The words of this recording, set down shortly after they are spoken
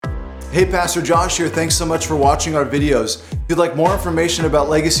Hey, Pastor Josh here. Thanks so much for watching our videos. If you'd like more information about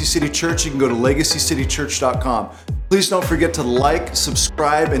Legacy City Church, you can go to legacycitychurch.com. Please don't forget to like,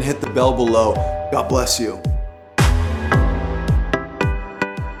 subscribe, and hit the bell below. God bless you.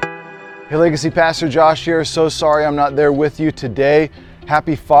 Hey, Legacy, Pastor Josh here. So sorry I'm not there with you today.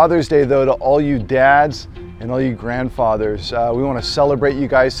 Happy Father's Day, though, to all you dads and all you grandfathers. We want to celebrate you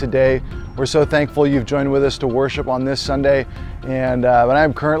guys today. We're so thankful you've joined with us to worship on this Sunday. And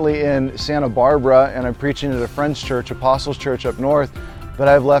I'm currently in Santa Barbara, and I'm preaching at a friend's church, Apostles Church up north, but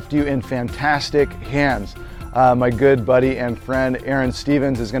I've left you in fantastic hands. My good buddy and friend, Aaron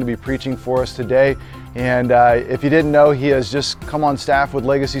Stevens, is going to be preaching for us today. And if you didn't know, he has just come on staff with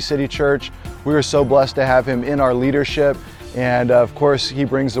Legacy City Church. We are so blessed to have him in our leadership. And of course, he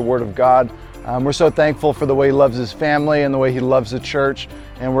brings the Word of God. We're so thankful for the way he loves his family and the way he loves the church.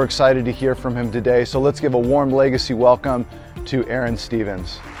 And we're excited to hear from him today. So let's give a warm Legacy welcome to Aaron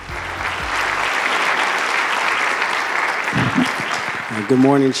Stevens. Good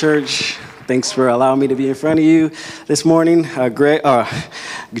morning, church. Thanks for allowing me to be in front of you this morning.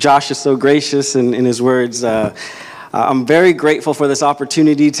 Josh is so gracious in his words. I'm very grateful for this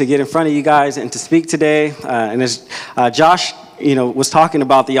opportunity to get in front of you guys and to speak today. And as Josh, was talking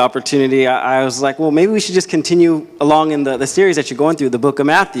about the opportunity, I was like, well, maybe we should just continue along in the series that you're going through, the book of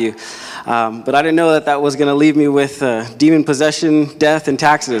Matthew. But I didn't know that was going to leave me with demon possession, death, and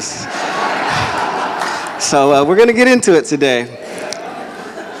taxes. So we're going to get into it today.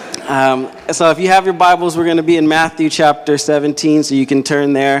 So if you have your Bibles, we're going to be in Matthew chapter 17, so you can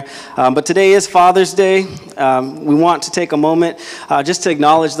turn there. But today is Father's Day. We want to take a moment just to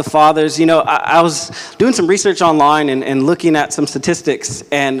acknowledge the fathers. I was doing some research online and looking at some statistics,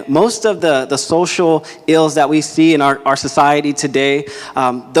 and most of the social ills that we see in our society today,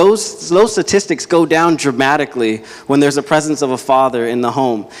 those statistics go down dramatically when there's a presence of a father in the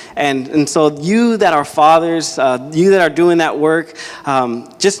home. And so you that are fathers, you that are doing that work,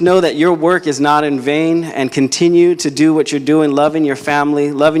 just know that your work is not in vain, and continue to do what you're doing, loving your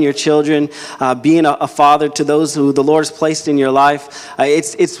family, loving your children, being a father to those who the Lord has placed in your life.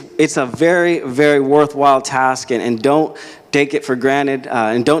 It's a very, very worthwhile task, and don't take it for granted,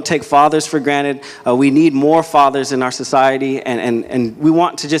 and don't take fathers for granted. We need more fathers in our society, and we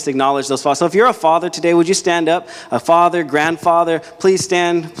want to just acknowledge those fathers. So if you're a father today, would you stand up? A father, grandfather, please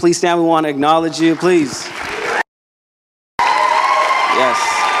stand. Please stand. We want to acknowledge you, please.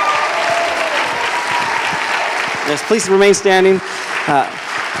 Yes, please remain standing.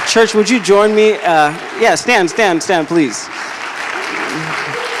 Church, would you join me? Stand, please.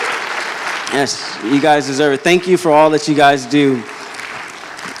 Yes, you guys deserve it. Thank you for all that you guys do.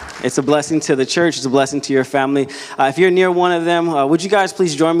 It's a blessing to the church. It's a blessing to your family. If you're near one of them, would you guys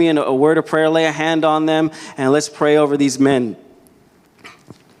please join me in a word of prayer? Lay a hand on them, and let's pray over these men.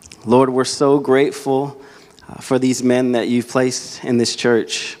 Lord, we're so grateful for these men that you've placed in this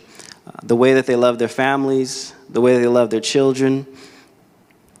church. The way that they love their families, the way they love their children.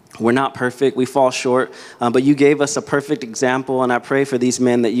 We're not perfect. We fall short. But you gave us a perfect example, and I pray for these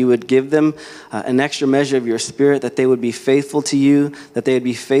men that you would give them an extra measure of your spirit, that they would be faithful to you, that they would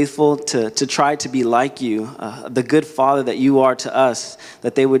be faithful to try to be like you, the good father that you are to us,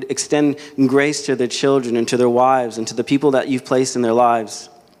 that they would extend grace to their children and to their wives and to the people that you've placed in their lives,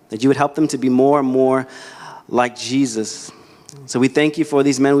 that you would help them to be more and more like Jesus. So we thank you for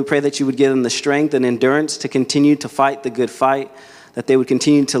these men. We pray that you would give them the strength and endurance to continue to fight the good fight, that they would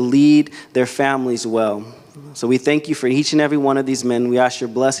continue to lead their families well. So we thank you for each and every one of these men. We ask your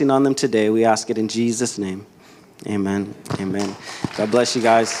blessing on them today. We ask it in Jesus' name. Amen. Amen. God bless you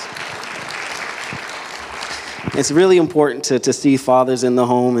guys. It's really important to see fathers in the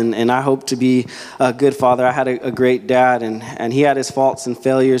home, and I hope to be a good father. I had a great dad, and he had his faults and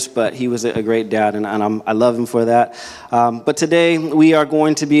failures, but he was a great dad, and I love him for that. But today we are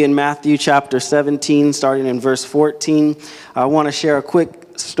going to be in Matthew chapter 17, starting in verse 14. I want to share a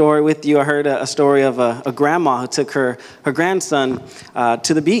quick story with you. I heard a story of a grandma who took her grandson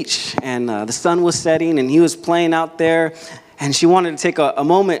to the beach, and the sun was setting, and he was playing out there. And she wanted to take a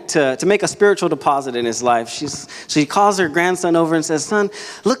moment to make a spiritual deposit in his life. She calls her grandson over and says, "Son,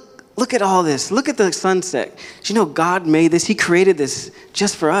 look at all this. Look at the sunset. God made this. He created this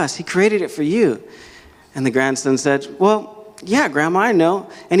just for us. He created it for you." And the grandson said, "Well, yeah, Grandma, I know.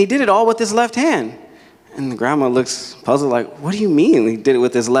 And he did it all with his left hand." And the grandma looks puzzled, like, "What do you mean he did it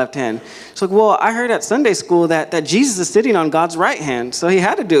with his left hand?" She's like, "Well, I heard at Sunday school that Jesus is sitting on God's right hand, so he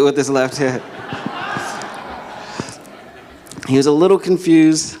had to do it with his left hand." He was a little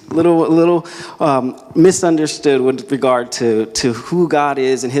confused, little misunderstood with regard to who God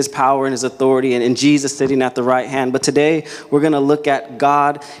is and his power and his authority and Jesus sitting at the right hand. But today we're going to look at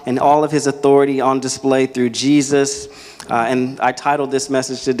God and all of his authority on display through Jesus. And I titled this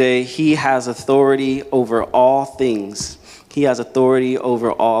message today, He Has Authority Over All Things. He has authority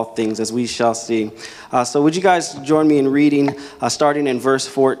over all things, as we shall see. So would you guys join me in reading, starting in verse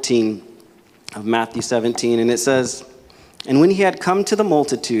 14 of Matthew 17. And it says, "And when he had come to the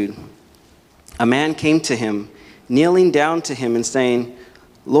multitude, a man came to him, kneeling down to him and saying,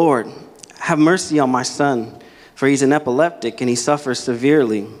 'Lord, have mercy on my son, for he's an epileptic and he suffers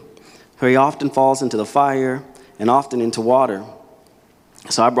severely. For he often falls into the fire and often into water.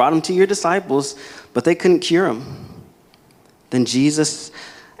 So I brought him to your disciples, but they couldn't cure him.' Then Jesus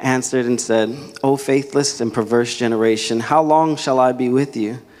answered and said, 'O faithless and perverse generation, how long shall I be with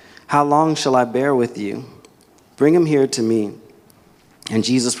you? How long shall I bear with you? Bring him here to me.' And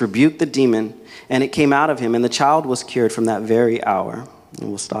Jesus rebuked the demon, and it came out of him, and the child was cured from that very hour." And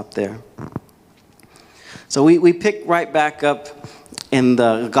we'll stop there. So we pick right back up in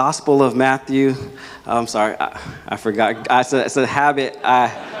the Gospel of Matthew. I'm sorry, I forgot. It's a habit.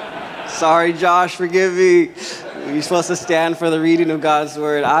 Sorry, Josh, forgive me. You're supposed to stand for the reading of God's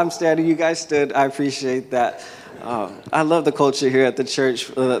word. I'm standing, you guys stood. I appreciate that. I love the culture here at the church,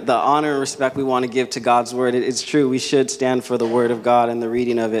 the honor and respect we want to give to God's word. It's true, we should stand for the word of God and the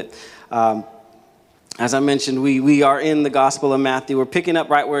reading of it. As I mentioned, we are in the Gospel of Matthew. We're picking up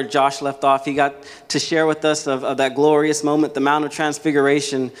right where Josh left off. He got to share with us of that glorious moment, the Mount of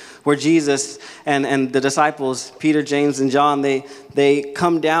Transfiguration, where Jesus and the disciples, Peter, James, and John, they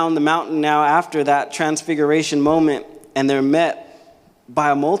come down the mountain now after that transfiguration moment, and they're met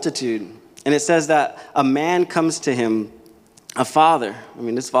by a multitude. And it says that a man comes to him, a father. I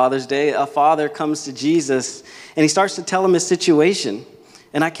mean, it's Father's Day. A father comes to Jesus, and he starts to tell him his situation.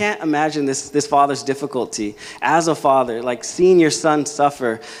 And I can't imagine this father's difficulty. As a father, like seeing your son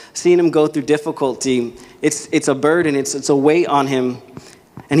suffer, seeing him go through difficulty, it's a burden, it's a weight on him.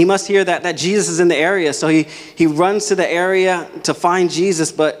 And he must hear that Jesus is in the area, so he runs to the area to find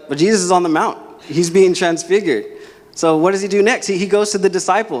Jesus, but Jesus is on the mount. He's being transfigured. So what does he do next? He goes to the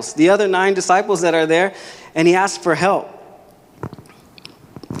disciples, the other 9 disciples that are there, and he asks for help.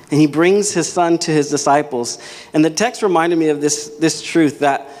 And he brings his son to his disciples. And the text reminded me of this truth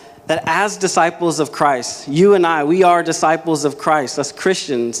that as disciples of Christ, you and I, we are disciples of Christ, as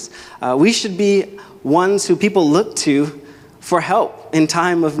Christians. We should be ones who people look to for help in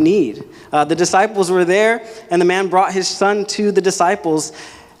time of need. The disciples were there, and the man brought his son to the disciples,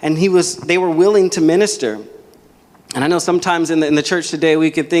 and they were willing to minister. And I know sometimes in the church today we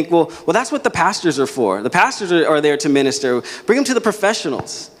could think, well, that's what the pastors are for. The pastors are there to minister. Bring them to the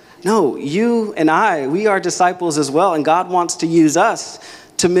professionals. No, you and I, we are disciples as well, and God wants to use us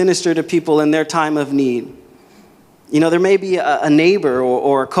to minister to people in their time of need. You know, there may be a neighbor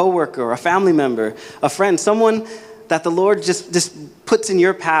or a coworker or a family member, a friend, someone that the Lord just puts in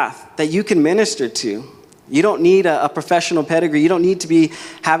your path that you can minister to. You don't need a professional pedigree. You don't need to be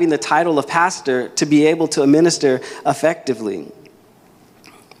having the title of pastor to be able to minister effectively.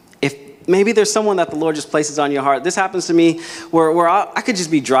 If maybe there's someone that the Lord just places on your heart. This happens to me where I could just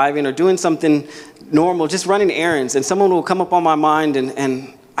be driving or doing something normal, just running errands, and someone will come up on my mind,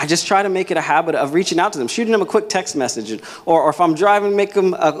 and I just try to make it a habit of reaching out to them, shooting them a quick text message, or if I'm driving, make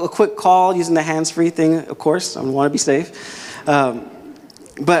them a quick call using the hands-free thing, of course. I want to be safe.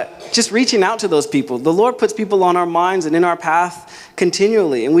 But just reaching out to those people. The Lord puts people on our minds and in our path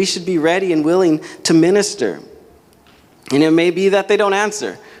continually, and we should be ready and willing to minister. And it may be that they don't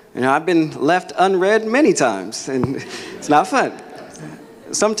answer. You know, I've been left unread many times, and it's not fun.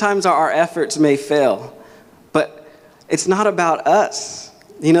 Sometimes our efforts may fail, but it's not about us.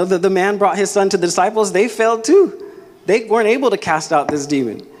 You know, the man brought his son to the disciples. They failed too. They weren't able to cast out this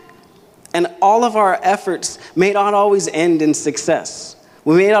demon. And all of our efforts may not always end in success.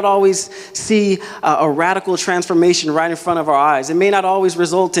 We may not always see a radical transformation right in front of our eyes. It may not always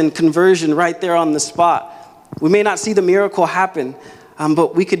result in conversion right there on the spot. We may not see the miracle happen,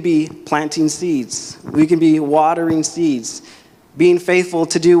 but we could be planting seeds. We can be watering seeds, being faithful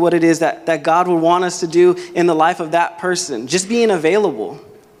to do what it is that God would want us to do in the life of that person, just being available.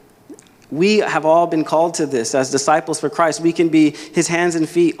 We have all been called to this as disciples for Christ. We can be his hands and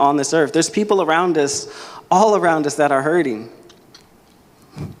feet on this earth. There's people around us, all around us, that are hurting.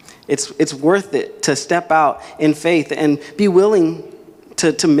 It's worth it to step out in faith and be willing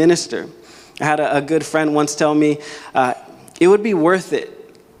to minister. I had a good friend once tell me, it would be worth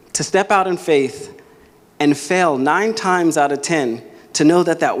it to step out in faith and fail 9 times out of 10 to know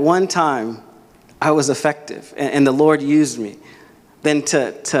that one time I was effective and the Lord used me, than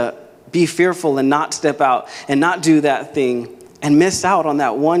to be fearful and not step out and not do that thing and miss out on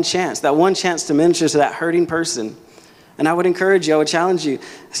that one chance to minister to that hurting person. And I would encourage you, I would challenge you,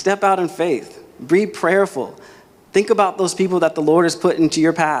 step out in faith, be prayerful. Think about those people that the Lord has put into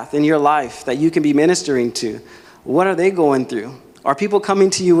your path, in your life, that you can be ministering to. What are they going through? Are people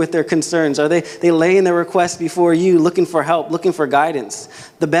coming to you with their concerns? Are they laying their requests before you, looking for help, looking for guidance?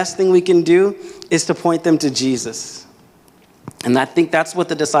 The best thing we can do is to point them to Jesus. And I think that's what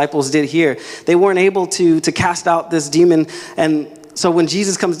the disciples did here. They weren't able to cast out this demon. And so when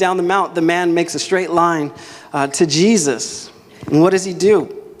Jesus comes down the mount, the man makes a straight line to Jesus. And what does he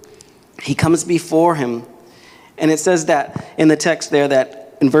do? He comes before him. And it says that in the text there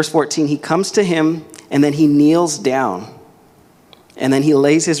that in verse 14, he comes to him and then he kneels down. And then he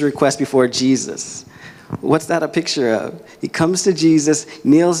lays his request before Jesus. What's that a picture of? He comes to Jesus,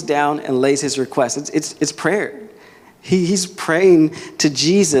 kneels down, and lays his request. It's prayer. He's praying to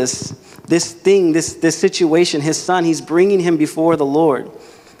Jesus, this thing, this situation, his son. He's bringing him before the Lord.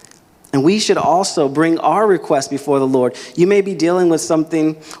 And we should also bring our request before the Lord. You may be dealing with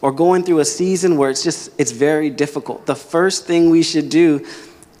something or going through a season where it's very difficult. The first thing we should do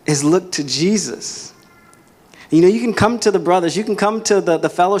is look to Jesus. You know, you can come to the brothers, you can come to the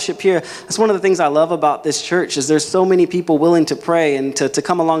fellowship here. That's one of the things I love about this church is there's so many people willing to pray and to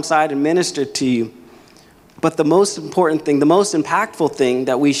come alongside and minister to you. But the most important thing, the most impactful thing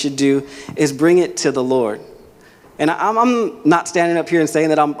that we should do is bring it to the Lord. And I'm not standing up here and saying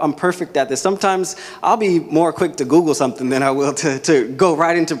that I'm perfect at this. Sometimes I'll be more quick to Google something than I will to go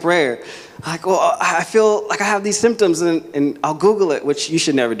right into prayer. Like, well, I feel like I have these symptoms, and I'll Google it, which you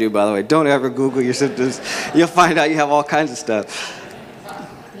should never do, by the way. Don't ever Google your symptoms. You'll find out you have all kinds of stuff.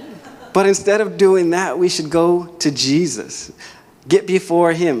 But instead of doing that, we should go to Jesus. Get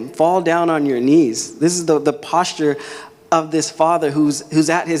before him. Fall down on your knees. This is the posture of this father who's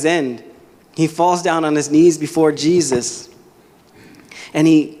at his end. He falls down on his knees before Jesus, and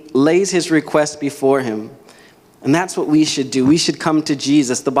he lays his request before him. And that's what we should do. We should come to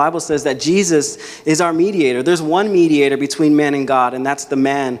Jesus. The Bible says that Jesus is our mediator. There's one mediator between man and God, and that's the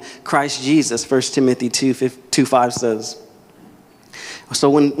man, Christ Jesus, 1 Timothy 2:5 says. So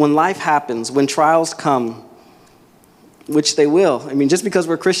when life happens, when trials come, which they will. I mean, just because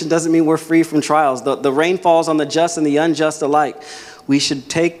we're Christian doesn't mean we're free from trials. The rain falls on the just and the unjust alike. We should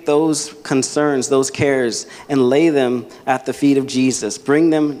take those concerns, those cares, and lay them at the feet of Jesus.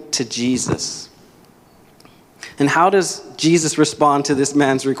 Bring them to Jesus. And how does Jesus respond to this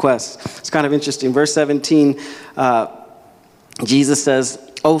man's request? It's kind of interesting. Verse 17, Jesus says,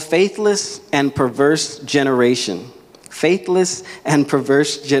 "O faithless and perverse generation, faithless and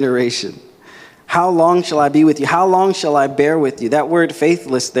perverse generation. How long shall I be with you? How long shall I bear with you?" That word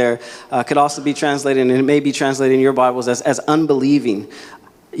faithless there could also be translated, and it may be translated in your Bibles as unbelieving.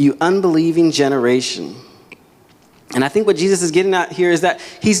 You unbelieving generation. And I think what Jesus is getting at here is that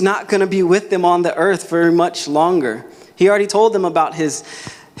he's not going to be with them on the earth for much longer. He already told them about his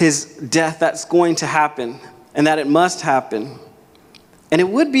death that's going to happen and that it must happen. And it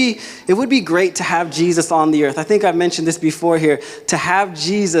would be great to have Jesus on the earth. I think I've mentioned this before here. To have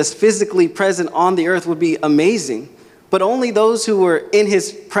Jesus physically present on the earth would be amazing. But only those who were in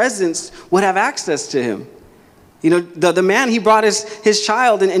his presence would have access to him. You know, the man, he brought his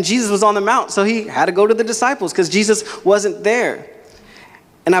child, and Jesus was on the mount, so he had to go to the disciples because Jesus wasn't there.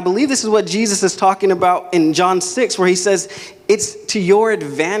 And I believe this is what Jesus is talking about in John 6, where he says, it's to your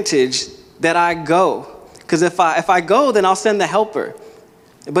advantage that I go. Because if I go, then I'll send the helper.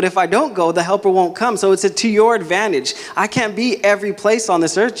 But if I don't go, the helper won't come. So it's to your advantage. I can't be every place on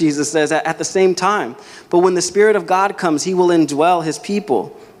this earth, Jesus says, at the same time. But when the Spirit of God comes, he will indwell his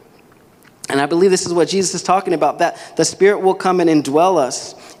people. And I believe this is what Jesus is talking about, that the Spirit will come and indwell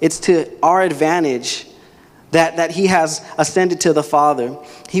us. It's to our advantage that he has ascended to the Father.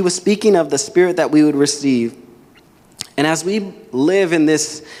 He was speaking of the Spirit that we would receive. And as we live in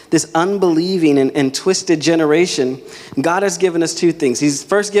this unbelieving and twisted generation, God has given us two things. He's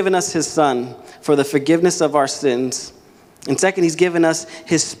first given us his Son for the forgiveness of our sins. And second, he's given us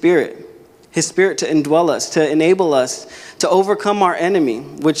his Spirit to indwell us, to enable us to overcome our enemy,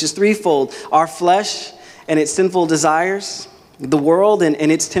 which is threefold: our flesh and its sinful desires, the world and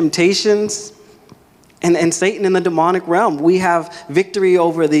its temptations, and Satan in the demonic realm. We have victory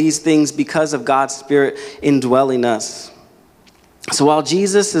over these things because of God's Spirit indwelling us. So while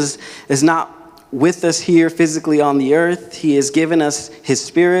Jesus is not with us here physically on the earth, he has given us his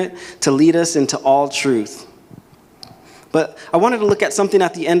Spirit to lead us into all truth. But I wanted to look at something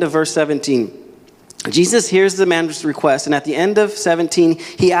at the end of verse 17. Jesus hears the man's request, and at the end of 17,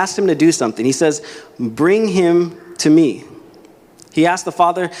 he asked him to do something. He says, bring him to me. He asked the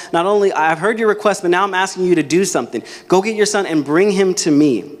father, not only, I've heard your request, but now I'm asking you to do something. Go get your son and bring him to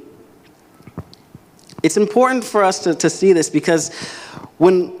me. It's important for us to see this because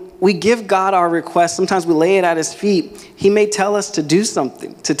when we give God our request, sometimes we lay it at his feet. He may tell us to do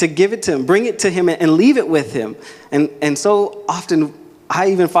something, to give it to him, bring it to him and leave it with him. And so often I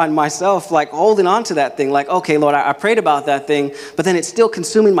even find myself like holding on to that thing, like, okay, Lord, I prayed about that thing, but then it's still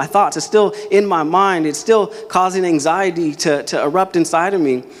consuming my thoughts. It's still in my mind. It's still causing anxiety to erupt inside of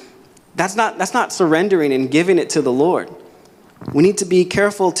me. That's not surrendering and giving it to the Lord. We need to be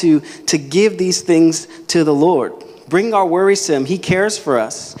careful to give these things to the Lord. Bring our worries to him. He cares for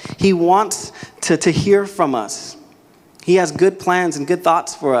us. He wants to hear from us. He has good plans and good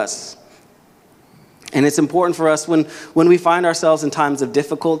thoughts for us. And it's important for us when we find ourselves in times of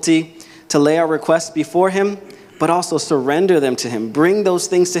difficulty to lay our requests before him, but also surrender them to him. Bring those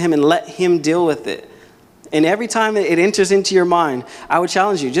things to him and let him deal with it. And every time it enters into your mind, I would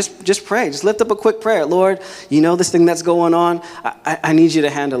challenge you, just pray. Just lift up a quick prayer. Lord, you know this thing that's going on. I need you to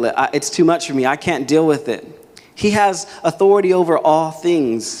handle it. It's too much for me. I can't deal with it. He has authority over all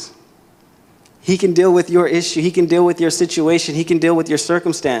things. He can deal with your issue. He can deal with your situation. He can deal with your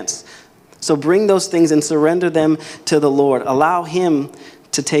circumstance. So bring those things and surrender them to the Lord. Allow him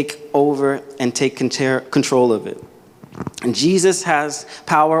to take over and take control of it. And Jesus has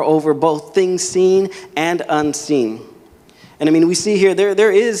power over both things seen and unseen. And I mean, we see here,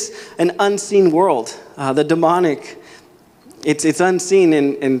 there is an unseen world, the demonic. It's unseen,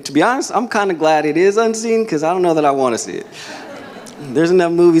 and to be honest, I'm kind of glad it is unseen because I don't know that I want to see it. There's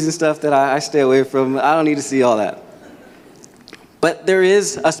enough movies and stuff that I stay away from. I don't need to see all that. But there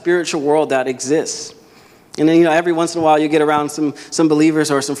is a spiritual world that exists. And then, every once in a while you get around some believers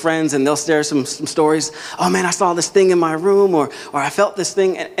or some friends and they'll share some stories. Oh man, I saw this thing in my room or I felt this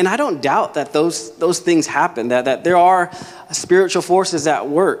thing. And I don't doubt that those things happen, that there are spiritual forces at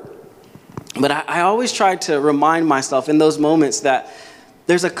work. But I always try to remind myself in those moments that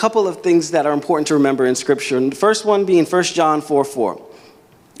there's a couple of things that are important to remember in Scripture. And the first one being 1 John 4:4.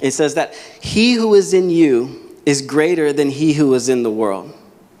 It says that he who is in you is greater than he who is in the world.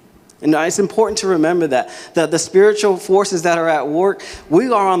 And it's important to remember that the spiritual forces that are at work,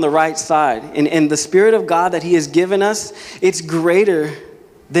 we are on the right side. And the Spirit of God that he has given us, it's greater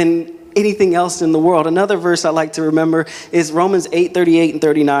than anything else in the world. Another verse I like to remember is Romans 8:38 and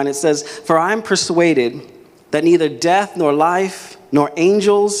 39. It says, for I am persuaded that neither death nor life, nor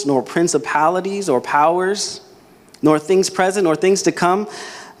angels, nor principalities or powers, nor things present, nor things to come,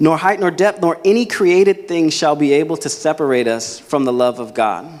 nor height, nor depth, nor any created thing shall be able to separate us from the love of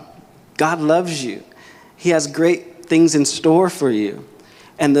God. God loves you. He has great things in store for you.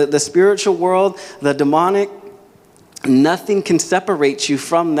 And the spiritual world, the demonic, nothing can separate you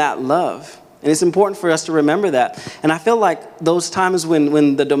from that love. And it's important for us to remember that. And I feel like those times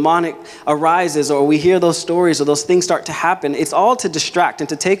when the demonic arises or we hear those stories or those things start to happen, it's all to distract and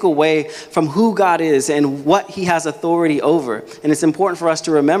to take away from who God is and what he has authority over. And it's important for us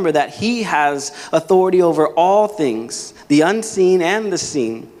to remember that he has authority over all things, the unseen and the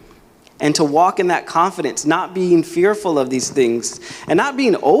seen. And to walk in that confidence, not being fearful of these things and not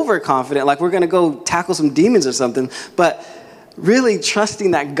being overconfident, like we're going to go tackle some demons or something, but really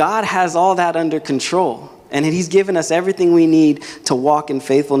trusting that God has all that under control and he's given us everything we need to walk in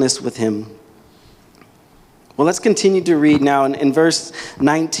faithfulness with him. Well, let's continue to read now in verse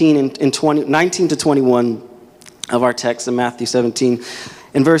 19 to 21 of our text in Matthew 17.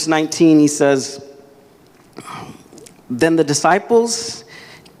 In verse 19, he says, Then the disciples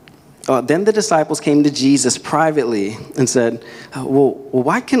came to Jesus privately and said, well,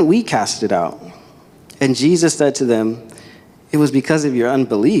 why can't we cast it out? And Jesus said to them, it was because of your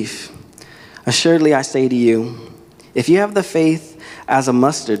unbelief. Assuredly, I say to you, if you have the faith as a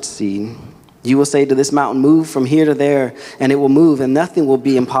mustard seed, you will say to this mountain, move from here to there, and it will move, and nothing will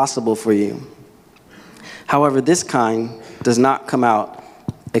be impossible for you. However, this kind does not come out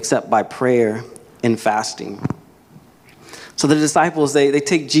except by prayer and fasting. So the disciples, they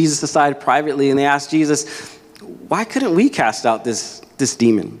take Jesus aside privately and they ask Jesus, why couldn't we cast out this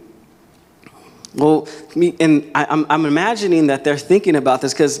demon? Well, and I'm imagining that they're thinking about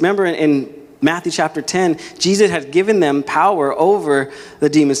this because remember in Matthew chapter 10, Jesus had given them power over the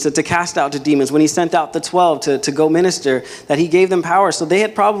demons to cast out the demons. When he sent out the 12 to go minister, that he gave them power. So they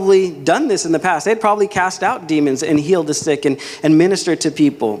had probably done this in the past. They had probably cast out demons and healed the sick and ministered to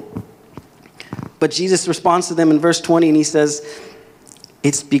people. But Jesus responds to them in verse 20 and he says,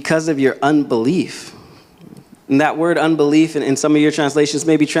 it's because of your unbelief. And that word unbelief in some of your translations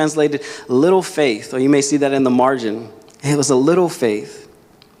may be translated little faith, or you may see that in the margin. It was a little faith.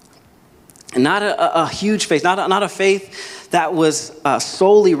 And not a huge faith, not a faith that was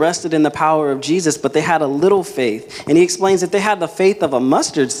solely rested in the power of Jesus, but they had a little faith. And he explains that they had the faith of a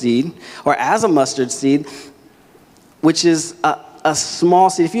mustard seed, or as a mustard seed, which is a small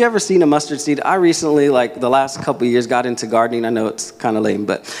seed. If you've ever seen a mustard seed, I recently, like the last couple of years, got into gardening. I know it's kind of lame,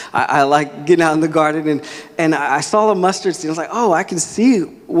 but I like getting out in the garden, and I saw a mustard seed. I was like, oh, I can see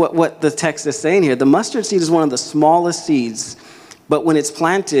what the text is saying here. The mustard seed is one of the smallest seeds, but when it's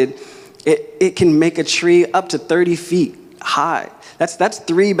planted, it can make a tree up to 30 feet high. That's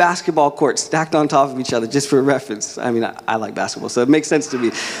 3 basketball courts stacked on top of each other, just for reference. I mean, I like basketball, so it makes sense to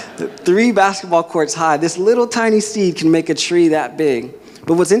me. 3 basketball courts high. This little tiny seed can make a tree that big.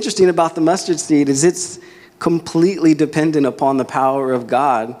 But what's interesting about the mustard seed is it's completely dependent upon the power of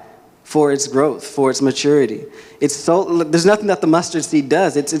God for its growth, for its maturity. There's nothing that the mustard seed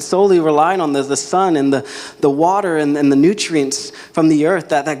does. It's solely relying on the sun and the water and the nutrients from the earth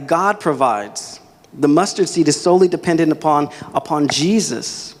that God provides. The mustard seed is solely dependent upon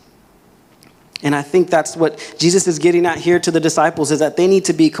Jesus. And I think that's what Jesus is getting at here to the disciples, is that they need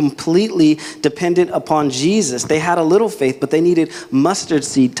to be completely dependent upon Jesus. They had a little faith, but they needed mustard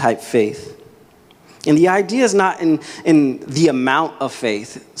seed type faith. And the idea is not in the amount of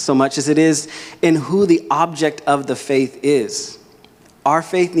faith so much as it is in who the object of the faith is. Our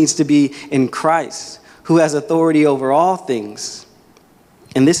faith needs to be in Christ, who has authority over all things.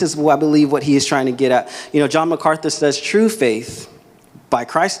 And this is what I believe what he is trying to get at. John MacArthur says true faith, by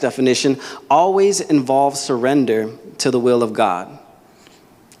Christ's definition, always involves surrender to the will of God.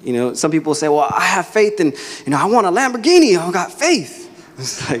 Some people say, well, I have faith and, I want a Lamborghini. I got faith.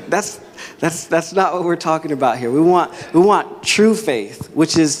 It's like, that's not what we're talking about here. We want true faith,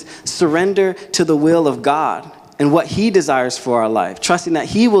 which is surrender to the will of God and what he desires for our life, trusting that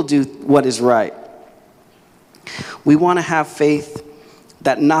he will do what is right. We want to have faith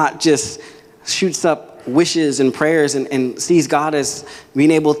that not just shoots up wishes and prayers and sees God as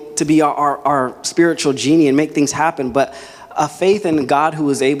being able to be our spiritual genie and make things happen, but a faith in God who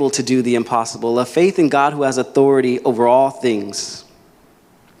is able to do the impossible, a faith in God who has authority over all things.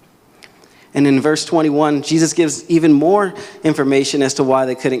 And in verse 21, Jesus gives even more information as to why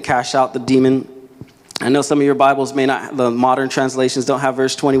they couldn't cast out the demon. I know some of your Bibles may not, the modern translations don't have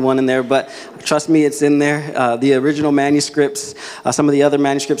verse 21 in there, but trust me, it's in there. The original manuscripts, some of the other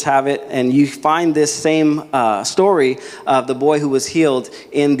manuscripts have it, and you find this same story of the boy who was healed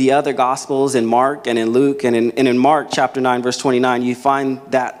in the other Gospels, in Mark and in Luke, and in Mark chapter 9, verse 29, you find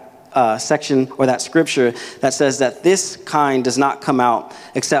that section or that scripture that says that this kind does not come out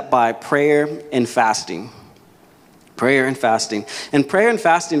except by prayer and fasting. Prayer and fasting. And prayer and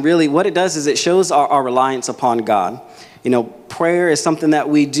fasting, really, what it does is it shows our reliance upon God. Prayer is something that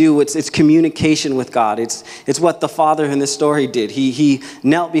we do. It's communication with God. It's what the father in this story did. He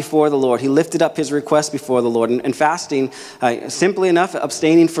knelt before the Lord. He lifted up his request before the Lord. And fasting, simply enough,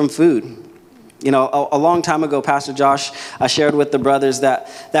 abstaining from food. A long time ago, Pastor Josh shared with the brothers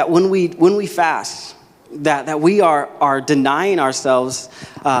that when we fast, that we are denying ourselves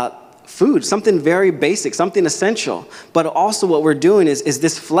food, something very basic, something essential. But also what we're doing is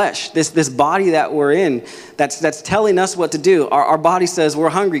this flesh, this body that we're in, that's telling us what to do. Our body says, we're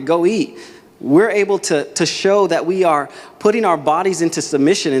hungry, go eat. We're able to show that we are putting our bodies into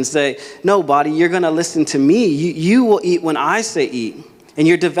submission and say, no, body, you're going to listen to me. You will eat when I say eat. And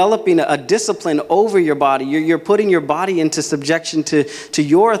you're developing a discipline over your body. You're putting your body into subjection to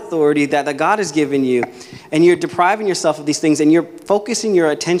your authority that God has given you. And you're depriving yourself of these things, and you're focusing your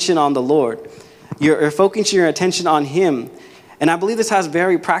attention on the Lord. You're focusing your attention on him. And I believe this has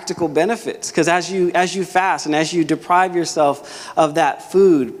very practical benefits, because as you fast and as you deprive yourself of that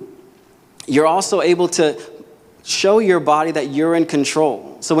food, you're also able to show your body that you're in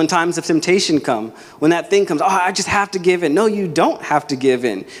control. So when times of temptation come, when that thing comes, I just have to give in. No, you don't have to give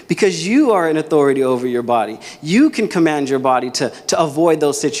in, because you are in authority over your body. You can command your body to avoid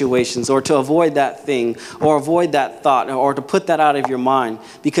those situations, or to avoid that thing, or avoid that thought, or to put that out of your mind,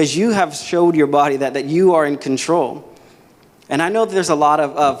 because you have showed your body that you are in control. And I know that there's a lot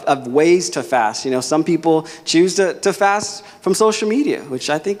of ways to fast. Some people choose to fast from social media, which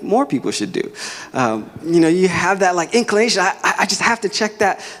I think more people should do. You have that inclination. I just have to check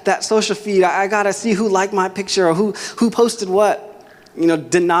that social feed. I got to see who liked my picture or who posted what.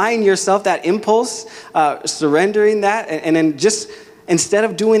 Denying yourself that impulse, surrendering that, and then just instead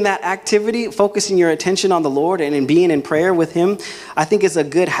of doing that activity, focusing your attention on the Lord and in being in prayer with him, I think is a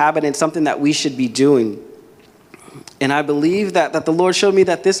good habit and something that we should be doing. And I believe that the Lord showed me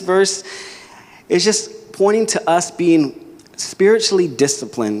that this verse is just pointing to us being spiritually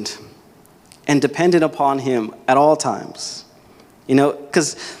disciplined and dependent upon him at all times.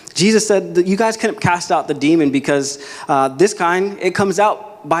 Because Jesus said that you guys couldn't cast out the demon because this kind, it comes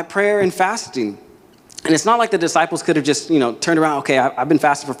out by prayer and fasting. And it's not like the disciples could have just, turned around, okay, I've been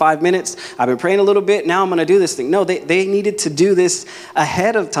fasting for 5 minutes, I've been praying a little bit, now I'm going to do this thing. No, they needed to do this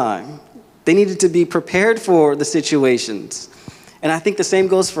ahead of time. They needed to be prepared for the situations. And I think the same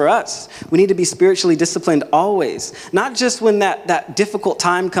goes for us. We need to be spiritually disciplined always. Not just when that difficult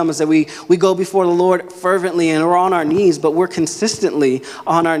time comes that we go before the Lord fervently and we're on our knees, but we're consistently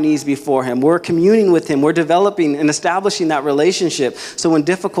on our knees before him. We're communing with him. We're developing and establishing that relationship. So when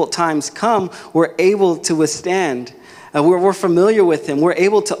difficult times come, we're able to withstand. We're familiar with him. We're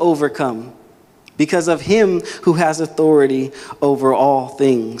able to overcome because of him who has authority over all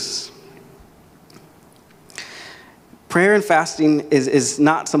things. Prayer and fasting is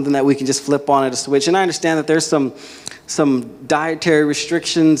not something that we can just flip on at a switch. And I understand that there's some dietary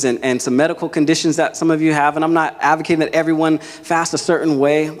restrictions and some medical conditions that some of you have. And I'm not advocating that everyone fast a certain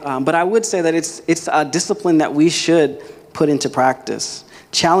way. But I would say that it's a discipline that we should put into practice.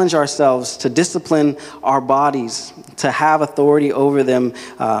 Challenge ourselves to discipline our bodies, to have authority over them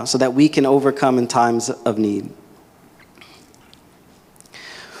so that we can overcome in times of need.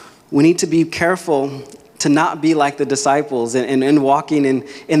 We need to be careful to not be like the disciples and walking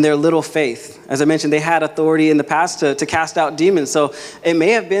in their little faith. As I mentioned, they had authority in the past to cast out demons. So it may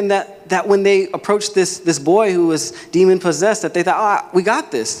have been that when they approached this boy who was demon-possessed, that they thought, we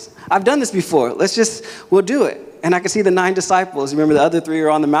got this. I've done this before. We'll do it. And I can see the 9 disciples. Remember, the other 3 are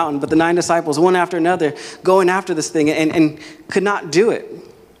on the mountain, but the 9 disciples, one after another, going after this thing and could not do it.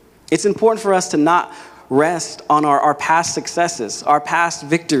 It's important for us to not rest on our past successes, our past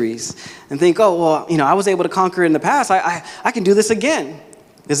victories, and think, I was able to conquer in the past. I can do this again.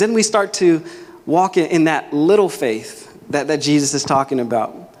 Because then we start to walk in that little faith that Jesus is talking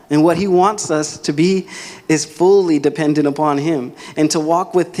about. And what he wants us to be is fully dependent upon him and to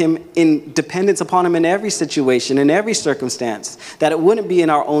walk with him in dependence upon him in every situation, in every circumstance, that it wouldn't be in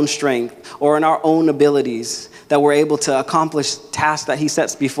our own strength or in our own abilities that we're able to accomplish tasks that he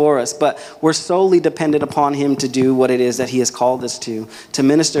sets before us, but we're solely dependent upon him to do what it is that he has called us to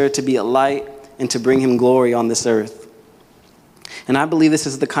minister, to be a light, and to bring him glory on this earth. And I believe this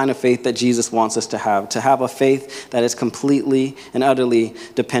is the kind of faith that Jesus wants us to have a faith that is completely and utterly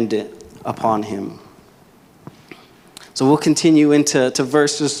dependent upon him. So we'll continue into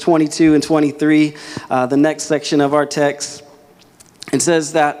verses 22 and 23, the next section of our text. It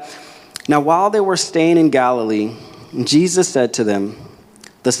says that, now while they were staying in Galilee, Jesus said to them,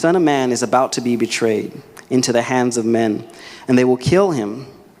 the Son of Man is about to be betrayed into the hands of men, and they will kill him,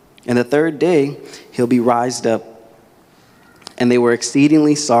 and the 3rd day he'll be raised up. And they were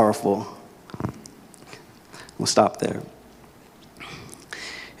exceedingly sorrowful. We'll stop there.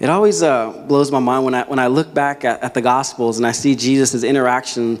 It always blows my mind when I look back at the Gospels and I see Jesus'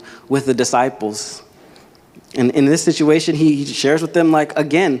 interaction with the disciples. And in this situation, he shares with them,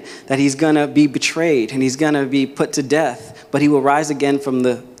 again, that he's going to be betrayed and he's going to be put to death, but he will rise again from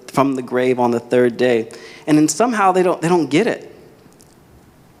the grave on the 3rd day. And then somehow they don't get it.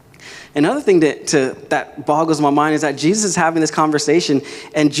 Another thing that boggles my mind is that Jesus is having this conversation,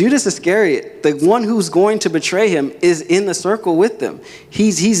 and Judas Iscariot, the one who's going to betray him, is in the circle with them.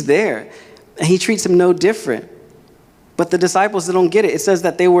 He's there, and he treats him no different. But the disciples, they don't get it. It says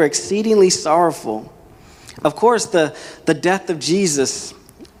that they were exceedingly sorrowful. Of course, the death of Jesus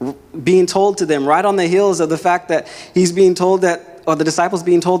being told to them right on the heels of the fact that he's being told that, or the disciples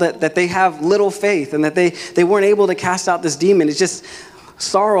being told that they have little faith and that they weren't able to cast out this demon. It's just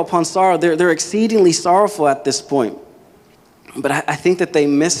sorrow upon sorrow. They're exceedingly sorrowful at this point. But I think that they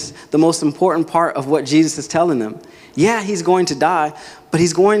miss the most important part of what Jesus is telling them. Yeah, he's going to die, but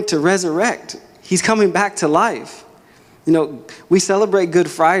he's going to resurrect. He's coming back to life. We celebrate Good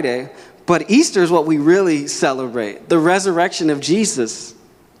Friday, but Easter is what we really celebrate, the resurrection of Jesus.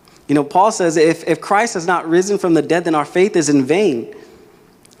 Paul says if Christ has not risen from the dead, then our faith is in vain.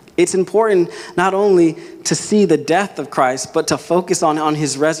 It's important not only to see the death of Christ, but to focus on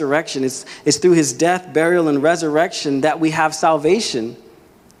his resurrection. It's through his death, burial, and resurrection that we have salvation.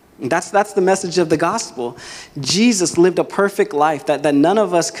 And that's the message of the gospel. Jesus lived a perfect life that none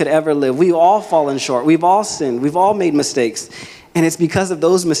of us could ever live. We've all fallen short. We've all sinned. We've all made mistakes. And it's because of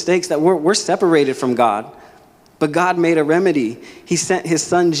those mistakes that we're separated from God. But God made a remedy. He sent his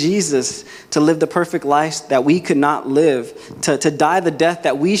son Jesus to live the perfect life that we could not live, to die the death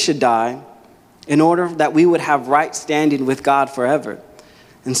that we should die, in order that we would have right standing with God forever.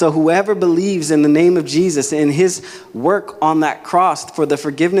 And so whoever believes in the name of Jesus, in his work on that cross for the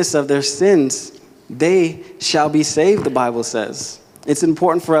forgiveness of their sins, they shall be saved, the Bible says. It's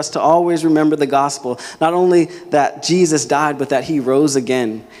important for us to always remember the gospel, not only that Jesus died, but that he rose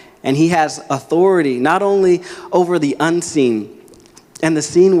again. And he has authority not only over the unseen and the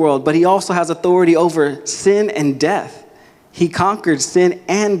seen world, but he also has authority over sin and death. He conquered sin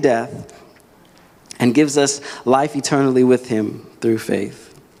and death and gives us life eternally with him through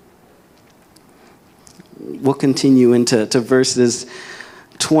faith. We'll continue into verses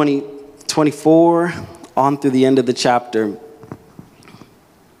 24 on through the end of the chapter.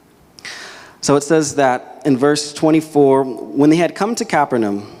 So it says that in verse 24, when they had come to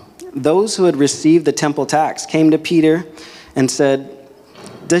Capernaum, those who had received the temple tax came to Peter and said,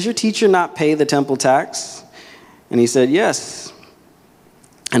 "Does your teacher not pay the temple tax?" And he said, "Yes."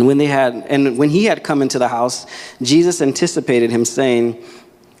 And when he had come into the house, Jesus anticipated him, saying,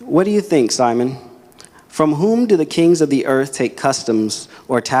 "What do you think, Simon? From whom do the kings of the earth take customs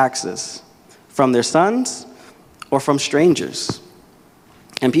or taxes? From their sons or from strangers?"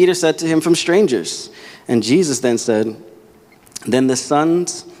 And Peter said to him, "From strangers." And Jesus then said, "Then the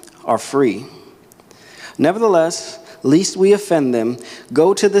sons are free. Nevertheless, lest we offend them,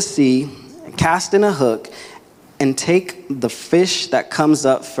 go to the sea, cast in a hook, and take the fish that comes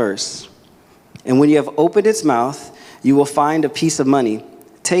up first. And when you have opened its mouth, you will find a piece of money.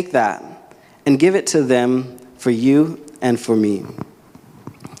 Take that and give it to them for you and for me."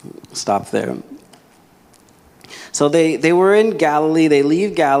 Stop there. So they were in Galilee, they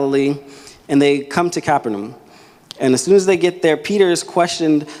leave Galilee, and they come to Capernaum. And as soon as they get there, Peter is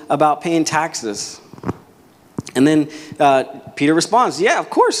questioned about paying taxes. And then Peter responds, "Yeah, of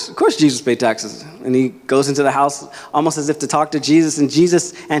course Jesus paid taxes." And he goes into the house almost as if to talk to Jesus, and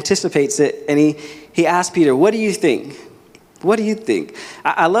Jesus anticipates it, and he asks Peter, "What do you think? What do you think?"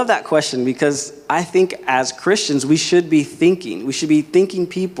 I love that question because I think as Christians, we should be thinking. We should be thinking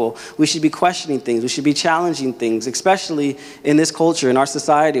people. We should be questioning things. We should be challenging things, especially in this culture, in our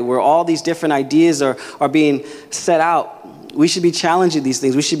society, where all these different ideas are being set out. We should be challenging these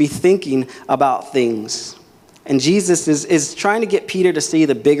things. We should be thinking about things. And Jesus is trying to get Peter to see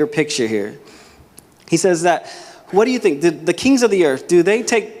the bigger picture here. He says that, "What do you think? The kings of the earth, do they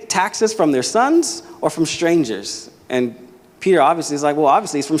take taxes from their sons or from strangers?" And Peter obviously is like, well,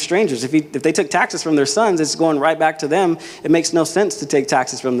 obviously it's from strangers. If they took taxes from their sons, it's going right back to them. It makes no sense to take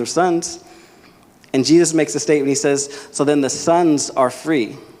taxes from their sons. And Jesus makes a statement. He says, "So then the sons are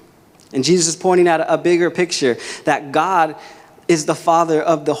free." And Jesus is pointing out a bigger picture, that God is the Father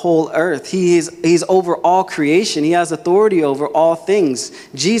of the whole earth. He's over all creation. He has authority over all things.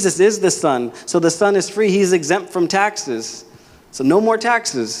 Jesus is the Son. So the Son is free. He's exempt from taxes. So no more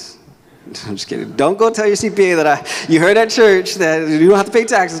taxes. I'm just kidding. Don't go tell your CPA that you heard at church that you don't have to pay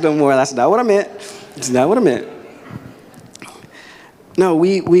taxes no more. That's not what I meant. It's not what I meant. No,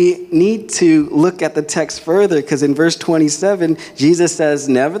 we need to look at the text further, because in verse 27, Jesus says,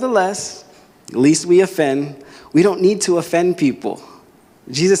 "Nevertheless, lest we offend," we don't need to offend people.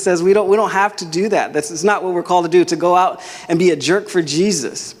 Jesus says we don't have to do that. That's not what we're called to do, to go out and be a jerk for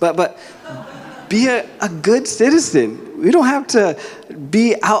Jesus. But be a good citizen. We don't have to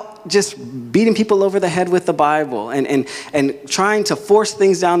be out just beating people over the head with the Bible and trying to force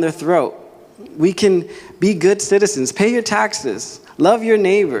things down their throat. We can be good citizens. Pay your taxes. Love your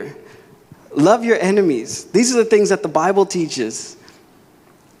neighbor. Love your enemies. These are the things that the Bible teaches.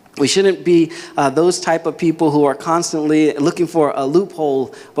 We shouldn't be those type of people who are constantly looking for a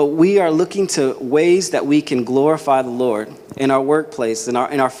loophole, but we are looking to ways that we can glorify the Lord in our workplace, in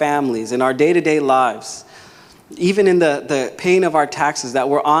our families, in our day-to-day lives. Even in the paying of our taxes, that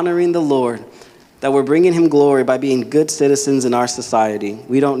we're honoring the Lord, that we're bringing him glory by being good citizens in our society.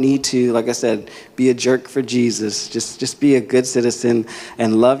 We don't need to, like I said, be a jerk for Jesus. Just be a good citizen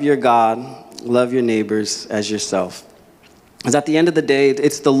and love your God, love your neighbors as yourself. Because at the end of the day,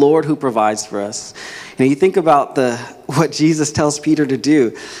 it's the Lord who provides for us. You think about what Jesus tells Peter to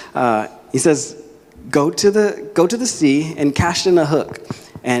do. He says, go to the sea and cast in a hook.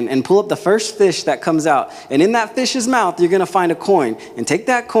 And pull up the first fish that comes out. And in that fish's mouth, you're going to find a coin. And take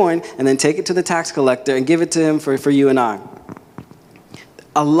that coin and then take it to the tax collector and give it to him for you and I.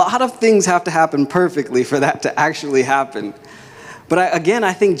 A lot of things have to happen perfectly for that to actually happen. But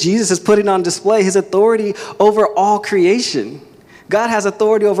I think Jesus is putting on display his authority over all creation. God has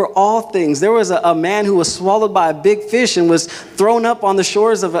authority over all things. There was a man who was swallowed by a big fish and was thrown up on the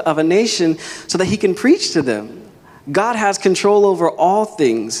shores of a nation so that he can preach to them. God has control over all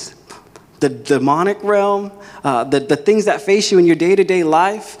things. The demonic realm, the things that face you in your day-to-day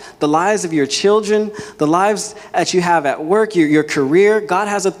life, the lives of your children, the lives that you have at work, your career. God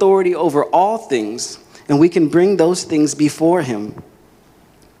has authority over all things, and we can bring those things before him.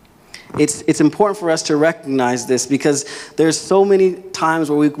 It's important for us to recognize this because there's so many times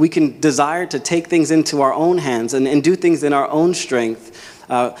where we can desire to take things into our own hands and do things in our own strength,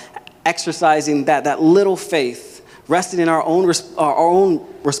 exercising that little faith, resting in our own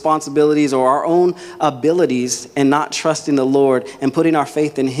responsibilities or our own abilities and not trusting the Lord and putting our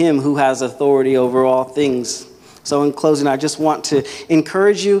faith in Him who has authority over all things. So in closing, I just want to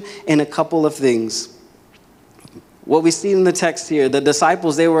encourage you in a couple of things. What we see in the text here, the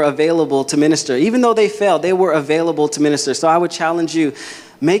disciples, they were available to minister. Even though they failed, they were available to minister. So I would challenge you,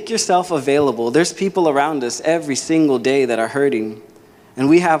 make yourself available. There's people around us every single day that are hurting. And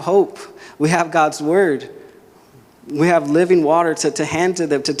we have hope. We have God's word. We have living water to hand to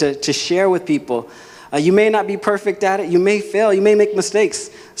them, to share with people. You may not be perfect at it. You may fail. You may make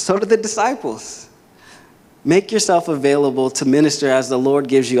mistakes. So did the disciples. Make yourself available to minister as the Lord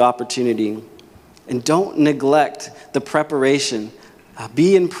gives you opportunity. And don't neglect the preparation.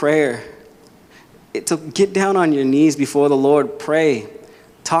 Be in prayer. Get down on your knees before the Lord. Pray.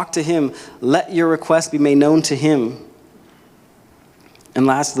 Talk to Him. Let your requests be made known to Him. And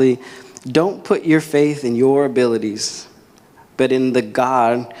lastly, don't put your faith in your abilities, but in the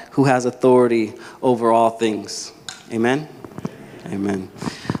God who has authority over all things. Amen? Amen.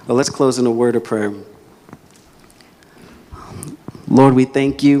 Well, let's close in a word of prayer. Lord, we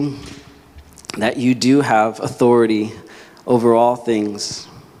thank you that you do have authority over all things.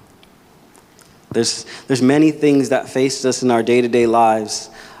 There's many things that face us in our day-to-day lives.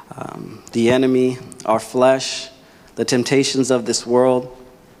 The enemy, our flesh, the temptations of this world.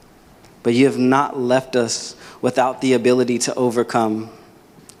 But you have not left us without the ability to overcome.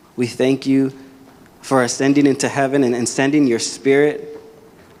 We thank you for ascending into heaven and sending your Spirit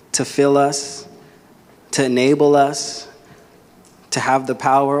to fill us, to enable us, to have the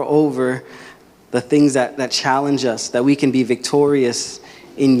power over the things that challenge us, that we can be victorious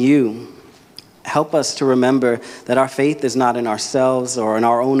in you. Help us to remember that our faith is not in ourselves or in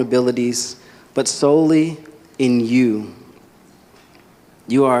our own abilities, but solely in you.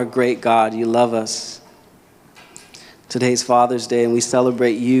 You are a great God. You love us. Today's Father's Day, and we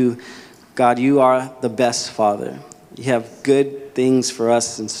celebrate you. God, you are the best Father. You have good things for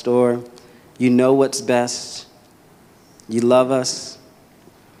us in store. You know what's best. You love us.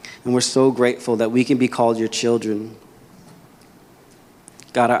 And we're so grateful that we can be called your children.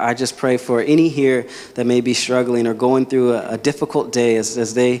 God, I just pray for any here that may be struggling or going through a difficult day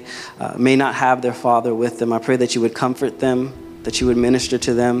as they may not have their father with them. I pray that you would comfort them, that you would minister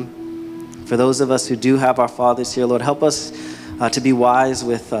to them. For those of us who do have our fathers here, Lord, help us to be wise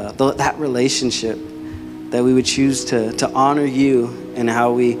with that relationship, that we would choose to honor you in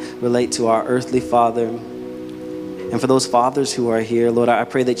how we relate to our earthly father. And for those fathers who are here, Lord, I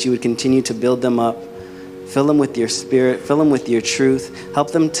pray that you would continue to build them up. Fill them with your spirit. Fill them with your truth.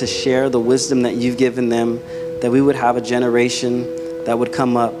 Help them to share the wisdom that you've given them, that we would have a generation that would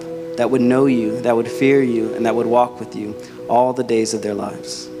come up, that would know you, that would fear you, and that would walk with you all the days of their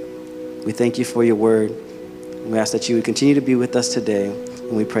lives. We thank you for your word. We ask that you would continue to be with us today,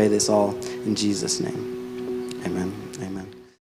 and we pray this all in Jesus' name. Amen.